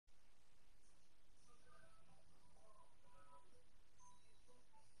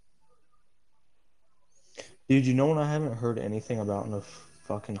Dude, you know what I haven't heard anything about in a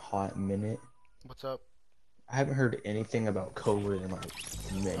fucking hot minute? What's up? I haven't heard anything about COVID in like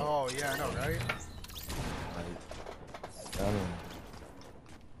a minute. Oh yeah, I know, right? Like, I don't know.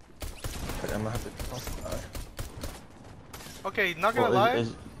 Like, I'm gonna have to talk about it. Okay, not gonna Well, lie,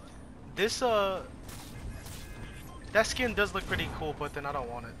 is this that skin does look pretty cool, but then I don't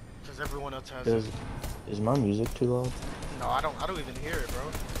want it because everyone else has it. is is my music too loud? No, I don't even hear it,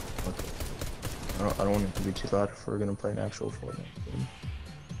 bro. Okay. I don't want it to be too loud if we're gonna play an actual Fortnite game.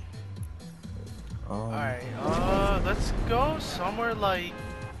 All Um, right, let's go somewhere like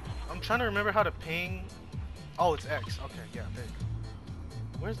I'm trying to remember how to ping. Oh, it's X. Okay, yeah, there you go.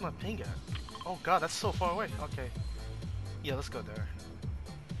 Where's my ping at? Oh God, that's so far away. Okay, yeah, let's go there.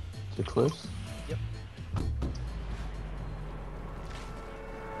 the cliffs? Yep.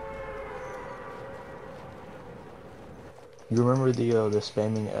 You remember the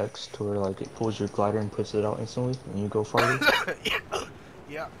spamming X to where like it pulls your glider and puts it out instantly and you go farther? Yeah.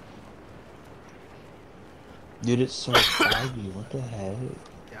 Yeah. Dude, it's so foggy. What the heck?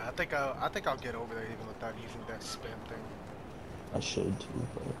 Yeah, I think I'll get over there even without using that spam thing. I should too,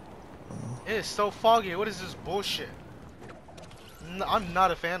 but It is so foggy. What is this bullshit? I'm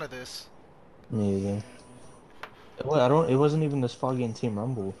not a fan of this. me either. Well, I don't. It wasn't even this foggy in Team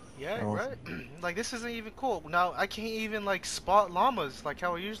Rumble. I Yeah, don't right? Like, this isn't even cool. Now, I can't even, like, spot llamas like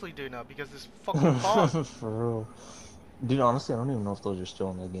how I usually do now because this fucking fog. think. For real. Dude, honestly, I don't even know if those are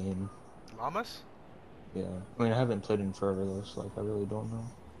still in the game. Llamas? Yeah. I mean, I haven't played in forever though, so like, I really don't know.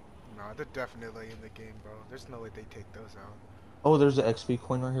 Nah, they're definitely in the game, bro. There's no way they take those out. Oh, there's an XP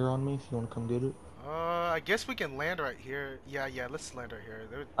coin right here on me. If you want to come get it. I guess we can land right here. Yeah, yeah, let's land right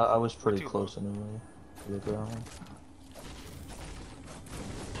here. I was We're pretty too low. close anyway. To the ground.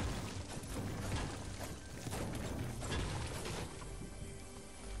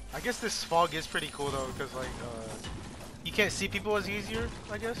 I guess this fog is pretty cool, though, because, like, you can't see people as easier,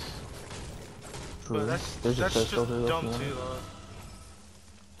 I guess. But True. There's a that's chest just over there. If dumb you want too, it. though.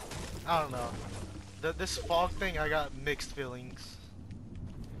 I don't know. This fog thing, I got mixed feelings.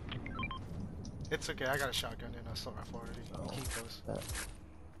 It's okay, I got a shotgun and a assault rifle already. Oh, Keep those. that.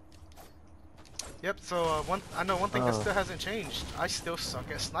 Yep. So I know one thing that Uh, still hasn't changed. I still suck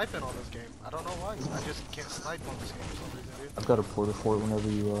at sniping on this game. I don't know why. I just can't snipe on this game for some reason, dude. I've got a porta fort whenever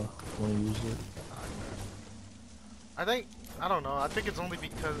you want to use it. I think I don't know. I think it's only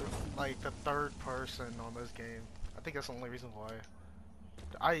because like the third person on this game. I think that's the only reason why.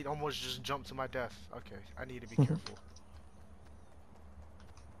 I almost just jumped to my death. Okay, I need to be careful.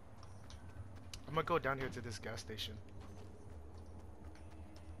 I'm gonna go down here to this gas station.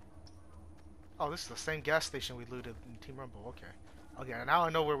 Oh, this is the same gas station we looted in Team Rumble. Okay. Okay, now I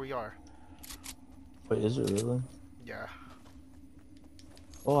know where we are. Wait, is it really? Yeah.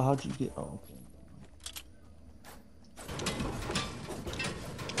 Oh, how'd you get? Oh, okay.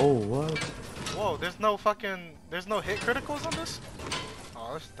 Oh, what? Whoa, there's no hit criticals on this? Oh,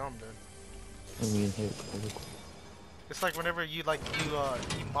 that's dumb, dude. I mean, hit critical. It's like whenever you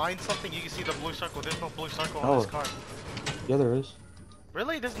you mine something, you can see the blue circle. There's no blue circle on Oh, this card. yeah, there is.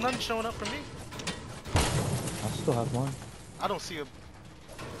 Really? There's none showing up for me? I still have one. I don't see a...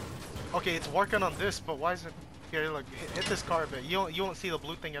 Okay, it's working on this, but why is it... Here, look, hit this card a bit. You won't see the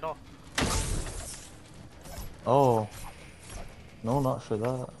blue thing at all. Oh, no, not for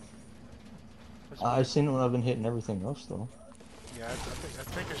that. That's I've weird. seen it when I've been hitting everything else though. Yeah, I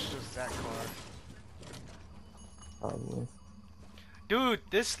think it's just that card. Probably. Dude,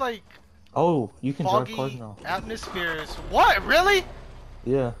 this like Oh, you can drive cars foggy now. atmosphere is... What? Really?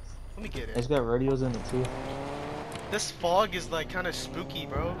 Yeah, Let me get it. it's got radios in it too. This fog is like kind of spooky,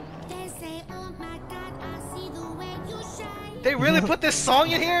 bro. They say, oh my God, I see the way you shine. They really put this song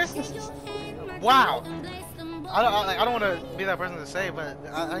in here? Wow. I don't want to be that person to say, but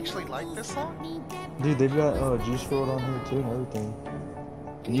I actually like this song. Dude, they've got juice road on here too and everything.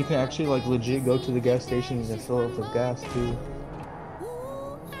 And you can actually like legit go to the gas stations and fill up with gas too.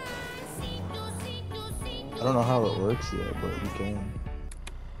 I don't know how it works yet, but you can.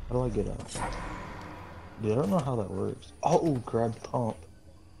 How do I get out? Dude, I don't know how that works. Oh, grab pump.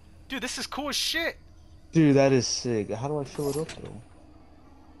 Dude, this is cool as shit. Dude, that is sick. How do I fill it up though?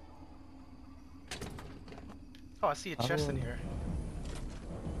 Oh, I see a How do chest in I- here.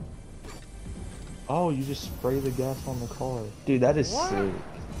 Oh, you just spray the gas on the car. Dude, that is What? sick.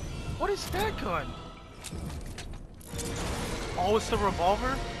 What is that gun? Oh, it's the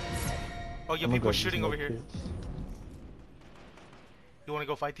revolver? Oh, yeah, I'm gonna people grab are these shooting over here. medkits. You want to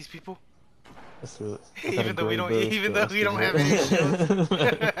go fight these people? Let's do it. Even though we don't have any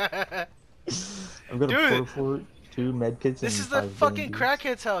shields. I've got Dude, a 4 2 medkits This and is the 5 fucking bandages.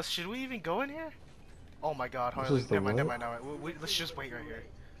 crackhead's house. Should we even go in here? Oh my god, This Harley. is the Never mind, what? never mind, never mind. Let's just wait right here.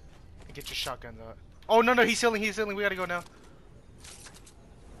 And get your shotguns out. Oh, no, no, he's healing, he's healing. We gotta go now.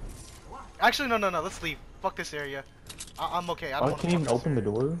 Actually, no, no, no. Let's leave. Fuck this area. I'm okay. I don't I want can't even open the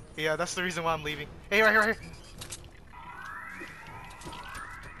door. Yeah, that's the reason why I'm leaving. Hey, right here, right here.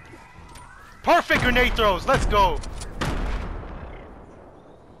 Perfect grenade throws. Let's go.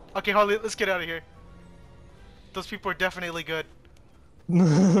 Okay, Harley, let's get out of here. Those people are definitely good.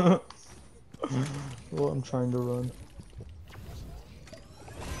 Well, I'm trying to run.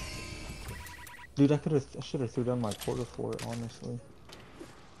 Dude, I should have threw down my porta for it, honestly.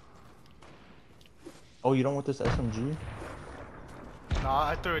 Oh, you don't want this SMG? Nah,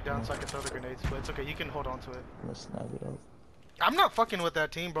 I threw it down so I can throw the grenades, but it's okay. You can hold on to it. I'm gonna snag it up. I'm not fucking with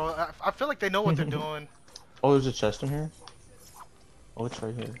that team, bro. I feel like they know what they're doing. Oh, there's a chest in here? Oh, it's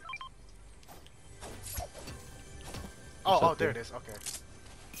right here. Oh, up oh, there there. it is. Okay.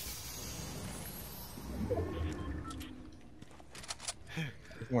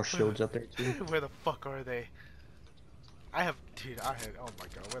 There's more shields up there, too. Where the fuck are they? Dude, oh my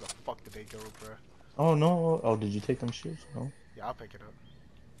god, where the fuck did they go, bro? Oh, no. Oh, did you take them shields? No? Yeah, I'll pick it up.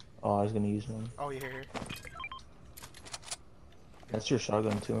 Oh, I was gonna use one. Oh, yeah, here. That's your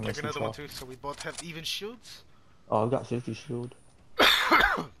shotgun, too. Pick Unless another it's one off. too, so we both have even shields. Oh, I've got 50 shield.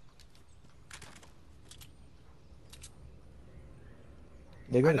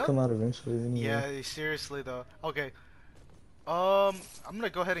 They're gonna come out eventually anyway. Yeah, seriously though. Okay. I'm gonna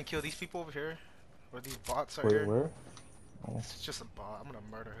go ahead and kill these people over here. Where these bots are Wait, here. where? Oh. It's just a bot. I'm gonna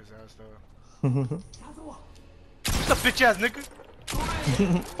murder his ass though. What's up, bitch ass nigga?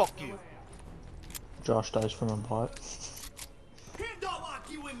 Fuck you. Josh dies from a bot.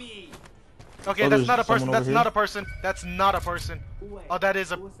 Okay, Oh, that's there's not a person. someone That's over not here? a person. That's not a person. Oh, that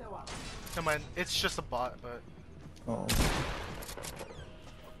is a. Come on, it's just a bot, but. Oh.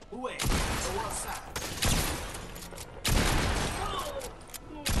 Ooh, yes.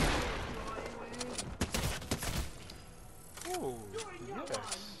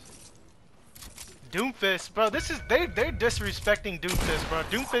 Doomfist, bro. They're disrespecting Doomfist, bro.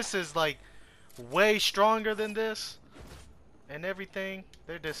 Doomfist is like way stronger than this and everything.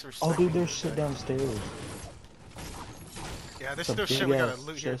 They're disrespecting. Oh, dude, there's this shit guy. downstairs. Yeah, there's It's a still shit we gotta big-ass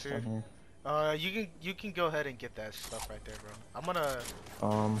loot here chest too. on here. You can go ahead and get that stuff right there, bro. I'm gonna.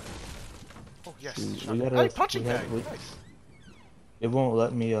 Oh yes. shoot, shotgun. we gotta- Hey, punching we have- bag. we- Nice. It won't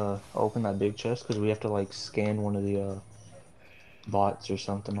let me open that big chest because we have to like scan one of the bots or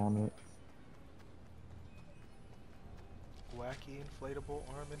something on it. Wacky inflatable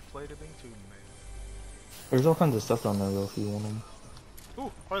arm inflating tube man. There's all kinds of stuff down there though if you want them.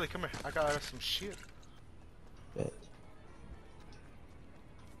 Ooh, Harley, come here. I got some shit. Bet.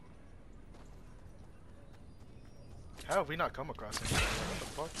 How have we not come across anything?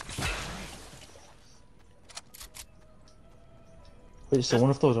 What the fuck? Wait, so one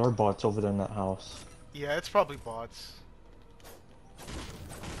of those are bots over there in that house. Yeah, it's probably bots.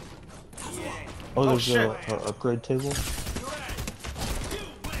 Oh, there's shit. a upgrade table.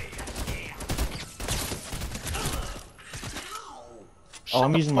 Oh,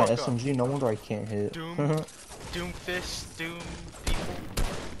 I'm the using my fuck up. SMG. No wonder I can't hit. Doom, Doomfist, Doom people.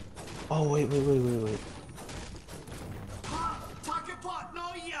 Oh wait.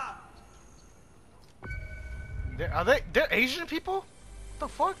 They're Asian people? What the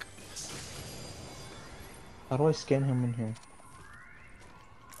fuck? How do I scan him in here?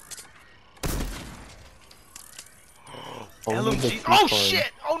 Oh, we need the LMG. key Oh card.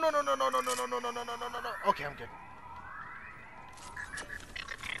 shit! Oh no. Okay, I'm good.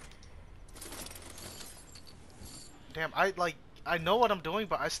 Damn, I know what I'm doing,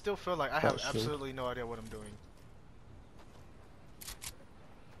 but I still feel like I have shield. absolutely no idea what I'm doing.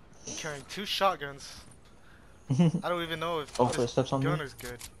 I'm carrying 2 shotguns. I don't even know if Oh, this footsteps on gun me. is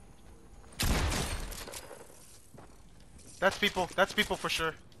good. That's people for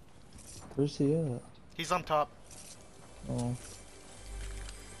sure. Where's he at? He's on top. Oh,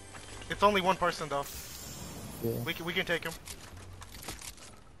 It's only one person though. yeah. We can take him.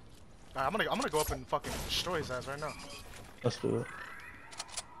 I'm gonna go up and fucking destroy his ass right now. Let's do it.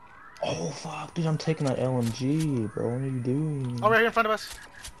 Oh fuck, dude, I'm taking that LMG, bro. What are you doing? Oh, right here in front of us.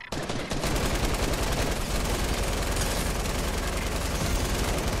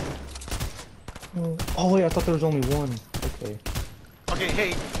 Oh wait, I thought there was only one. Okay. Okay,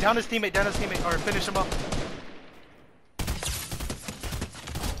 hey, down his teammate, or finish him up.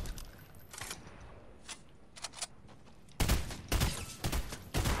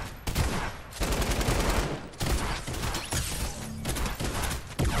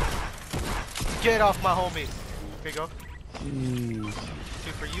 Get off my homie. Okay, go. Jeez.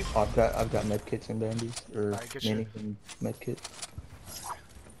 2 for you. Oh, I've got med kits and bandies or Alright, good mini shit. and med kit.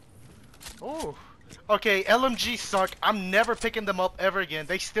 Oh. Okay, LMG suck. I'm never picking them up ever again.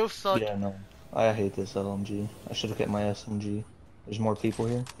 They still suck. Yeah, no. I hate this LMG. I should have kept my SMG. There's more people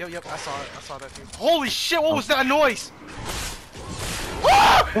here. Yep, I saw it. I saw that too. Holy shit, what was that noise?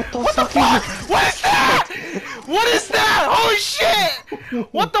 What the fuck? What is that? What is that? Holy shit!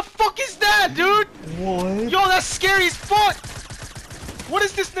 What the fuck is that, dude? What? Yo, that's scary as fuck! What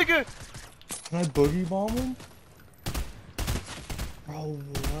is this nigga? Can I boogie bomb him? Bro,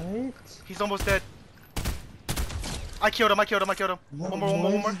 what? He's almost dead. I killed him. One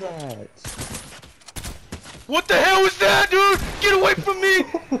more. What is that? What the hell is that, dude? Get away from me!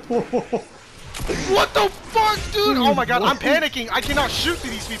 What the fuck, dude? Oh my god, I'm panicking. I cannot shoot to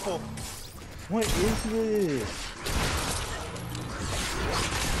these people. What is this?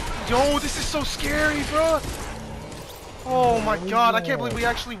 Yo, this is so scary, bro. Oh my god, I can't believe we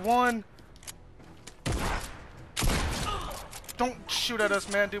actually won. Don't shoot at us,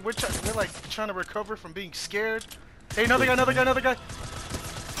 man, dude. We're like trying to recover from being scared. Hey, another guy.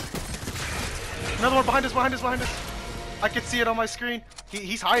 Another one behind us. I can see it on my screen.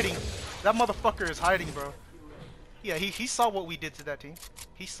 He's hiding. That motherfucker is hiding, bro. Yeah, he saw what we did to that team.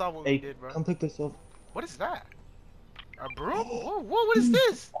 He saw what we did, bro. Come pick this up. What is that? A broom? Whoa, what is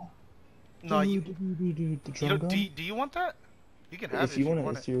this? No, you don't, do you want that? You can have it if you want it.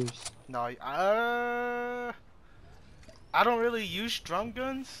 It's yours. No, I don't really use drum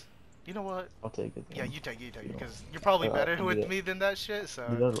guns. You know what? I'll take it. Then. Yeah, you take it, because you're probably better with me than that shit, so.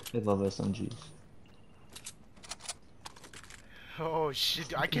 I love SMGs. Oh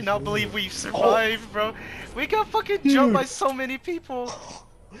shit, I cannot believe we survived, bro. We got fucking jumped by so many people.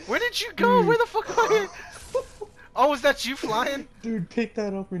 Where did you go? Where the fuck are you? Oh, is that you flying? Dude, pick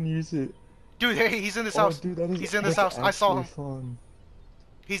that up and use it. Dude, hey, he's in this house. Dude, he's in this house. I saw him. Fun.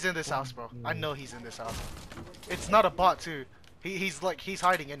 He's in this house, bro. I know he's in this house. It's not a bot, too. He's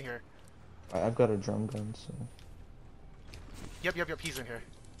hiding in here. I've got a drum gun, so. Yep, he's in here.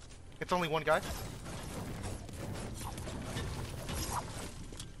 It's only one guy.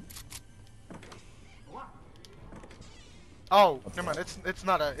 Oh, never mind. It's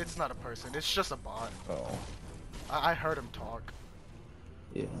not a person. It's just a bot. Oh. I heard him talk.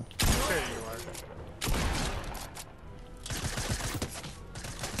 Yeah. There you are.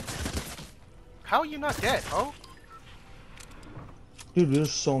 How are you not dead, ho? Dude,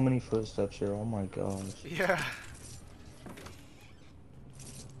 there's so many footsteps here. Oh my gosh. Yeah.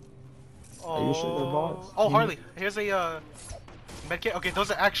 Are you sure they're bots? Oh, Harley, here's a medkit. Okay, those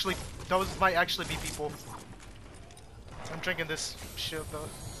might actually be people. I'm drinking this shit though.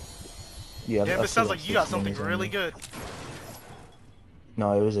 Yeah. Damn, it sounds like you got something really good.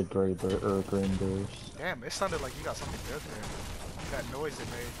 No, it was a green burst. Damn, it sounded like you got something good there. That noise it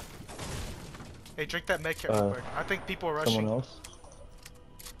made. Hey, drink that medkit real quick. I think people are rushing. Someone else?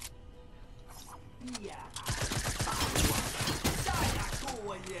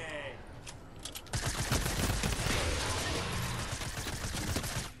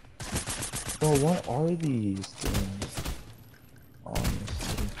 Bro, what are these things?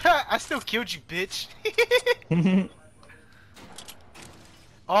 Honestly. I still killed you, bitch.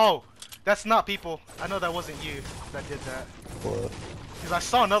 Oh, that's not people. I know that wasn't you that did that. What? Because I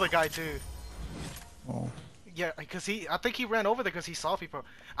saw another guy too. Oh. Yeah, because I think he ran over there because he saw people.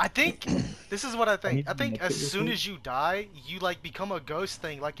 I think, this is what I think. I think as soon as you die, you like become a ghost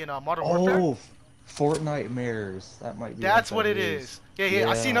thing, like in Modern Warfare. Oh, Fortnite mirrors. That might be. That's what it is. Yeah,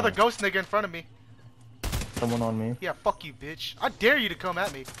 I see another ghost nigga in front of me. Someone on me. Yeah, fuck you, bitch. I dare you to come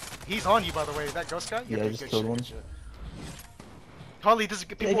at me. He's on you, by the way. That ghost guy? Yeah, I just killed one. Harley, there's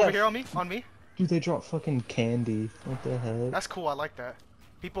people over here on me. On me. Dude, they dropped fucking candy. What the heck? That's cool. I like that.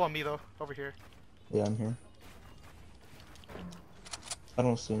 People on me though. Over here. Yeah, I'm here. I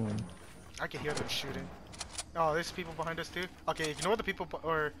don't see them. I can hear them shooting. Oh, there's people behind us too. Okay, ignore the people.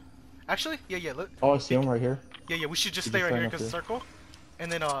 Or actually, yeah. Look. Oh, I see them right here. Yeah. We should just stay right here because circle.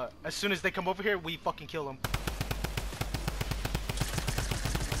 And then as soon as they come over here, we fucking kill them.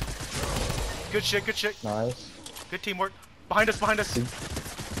 Good shit. Nice. Good teamwork. Behind us.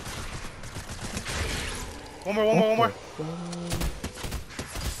 One more.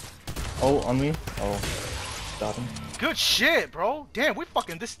 Oh, on me. Oh, got him. Good shit, bro. Damn, we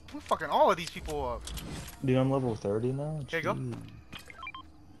fucking all of these people up. Dude, I'm level 30 now. Here you go.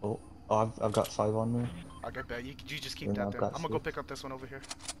 Oh, I've got 5 on me. Okay, bet you just keep that there. I'm gonna go pick up this one over here.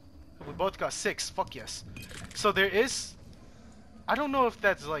 We both got 6. Fuck yes. So there is. I don't know if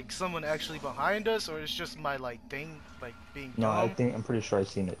that's like someone actually behind us or it's just my like thing like being dumb. No, I'm pretty sure I've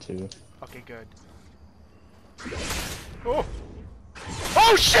seen it too. Okay, good. Oh!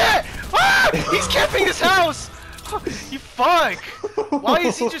 Oh shit! Ah! He's camping his house! You fuck! Why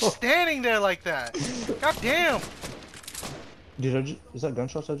is he just standing there like that? God damn! Dude, is that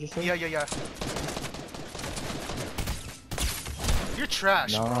gunshots I just heard? Yeah. You're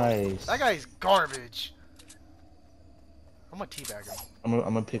trash, nice. bro. That guy's garbage. I'm gonna teabag him. I'm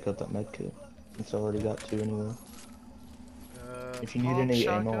gonna pick up that med kit. Since I already got 2 anyway. If you need Pump any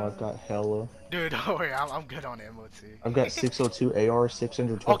shotgun? ammo, I've got hella. Dude, don't worry, I'm good on ammo too. I've got 602 AR,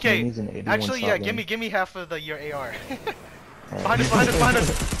 612 Okay, minis, and 81 actually, yeah, shotgun. give me half of your AR. Alright. Behind us.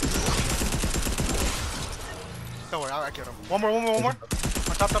 Don't worry, I killed him. One more. On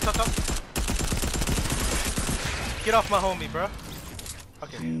top. Get off my homie, bro.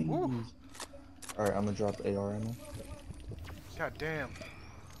 Okay. Woo. Alright, I'm gonna drop AR ammo. God damn.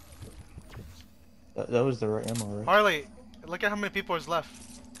 That was the right ammo, right? Harley, look at how many people is left.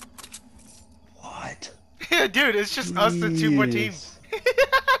 What? Yeah, dude, it's just us and 2 more teams.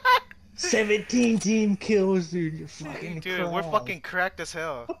 17 team kills, dude. You're fucking Dude, we're fucking cracked as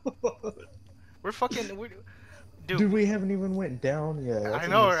hell. Dude, we haven't even went down yet. That's I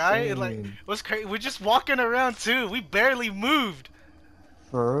know, insane. right? Like, what's crazy? We're just walking around too. We barely moved.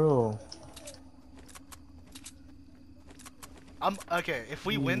 For real. Okay. If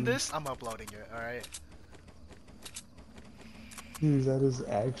we win this, I'm uploading it. All right. Dude, that is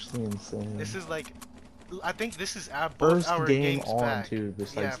actually insane. This is like, I think this is our first our game games on back. too,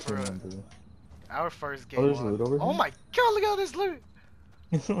 besides for team real. number. Our first game. Oh, there's on. loot over Oh here? my god! Look at all this loot.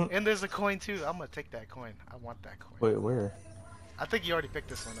 And there's a coin too. I'm gonna take that coin. I want that coin. Wait, where? I think you already picked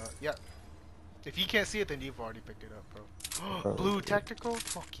this one up. Yep. If you can't see it, then you've already picked it up, bro. Blue tactical?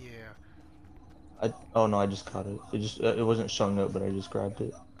 Fuck yeah. Oh no, I just caught it. It wasn't showing up, but I just grabbed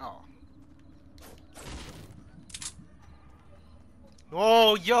it. Oh.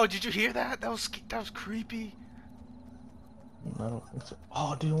 Oh, yo, did you hear that? That was creepy. I don't think so.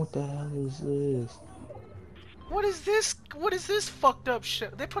 Oh, dude, what the hell is this? What is this? What is this fucked up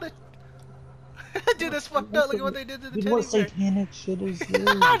shit? They put a dude, that's fucked up. Look at what they did to the Dude, teddy what bear. satanic shit is this?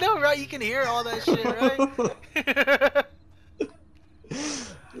 I know, right? You can hear all that shit, right?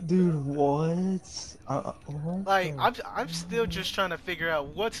 Dude, what? What Like, the- I'm still just trying to figure out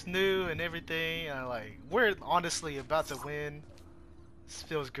what's new and everything. And like, we're honestly about to win. This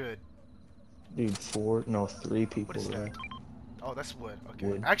feels good. Dude, 3 people What is that? left. Oh, that's wood. Okay.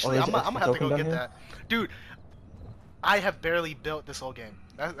 Wood. Actually, Oh, I'm there's gonna an have to go token get down that. Dude, I have barely built this whole game.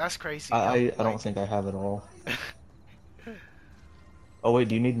 That's crazy. I don't think I have it all. Oh wait,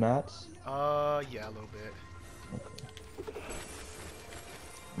 do you need mats? Yeah, a little bit. Okay.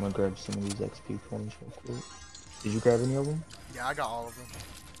 I'm gonna grab some of these XP coins real quick. Did you grab any of them? Yeah, I got all of them.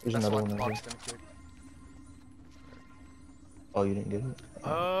 There's That's another why I one right boxed here. them quick. Oh, you didn't get it?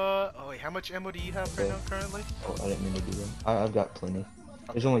 Oh wait, how much ammo do you have right Okay. now currently? Oh, I didn't mean to do that. I've got plenty.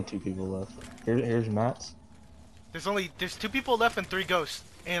 There's only 2 people left. Here's mats. There's 2 people left and 3 ghosts,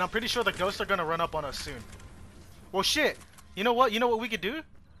 and I'm pretty sure the ghosts are gonna run up on us soon. Well, shit. You know what? You know what we could do?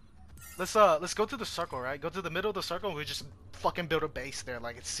 Let's go to the circle, right? Go to the middle of the circle, and we just fucking build a base there,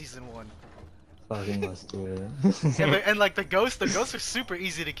 like it's season 1. Fucking let's do it. And like the ghosts are super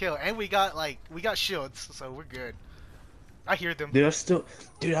easy to kill, and we got shields, so we're good. I hear them. Dude,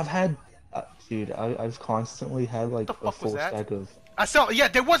 I've had, I've constantly had like What the a fuck was full that? stack of. I saw. Yeah,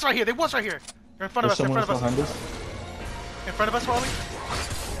 there was right here. They're in front of There's us. In someone front of us. behind us. In front of us, Wally.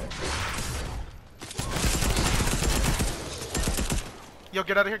 Yo,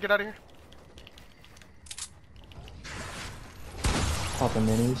 get out of here. Get out of here. Popping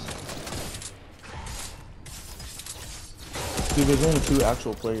minis. Dude, there's only 2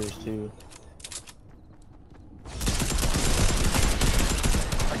 actual players too.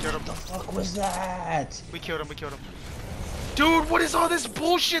 I killed him. What the fuck was that? We killed him. Dude, what is all this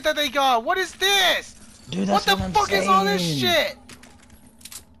bullshit that they got? What is this? Dude, What that's the I'm fuck is all this saying. shit?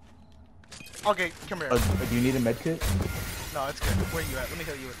 Okay, come here. Do you need a med kit? No, it's good. Where you at? Let me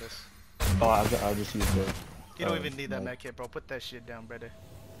heal you with this. Oh, I just used it. You don't even need that med kit, bro. Put that shit down, brother.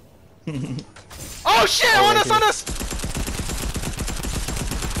 med. Oh shit! Oh, On right us! On here. us!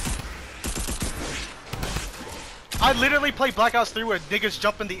 I literally play Black Ops 3 where niggas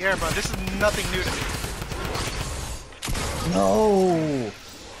jump in the air, bro. This is nothing new to me. No.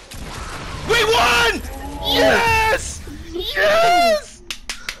 We won! Yes! Yes!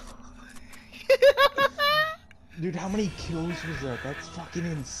 Dude, how many kills was that? That's fucking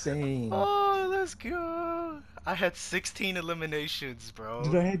insane. Oh, let's go. I had 16 eliminations, bro.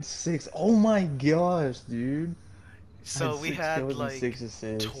 Dude, I had 6. Oh my gosh, dude. So we 6 had kills and like 6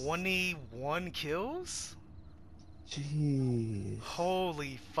 assists. 21 kills? Jeez.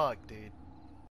 Holy fuck, dude.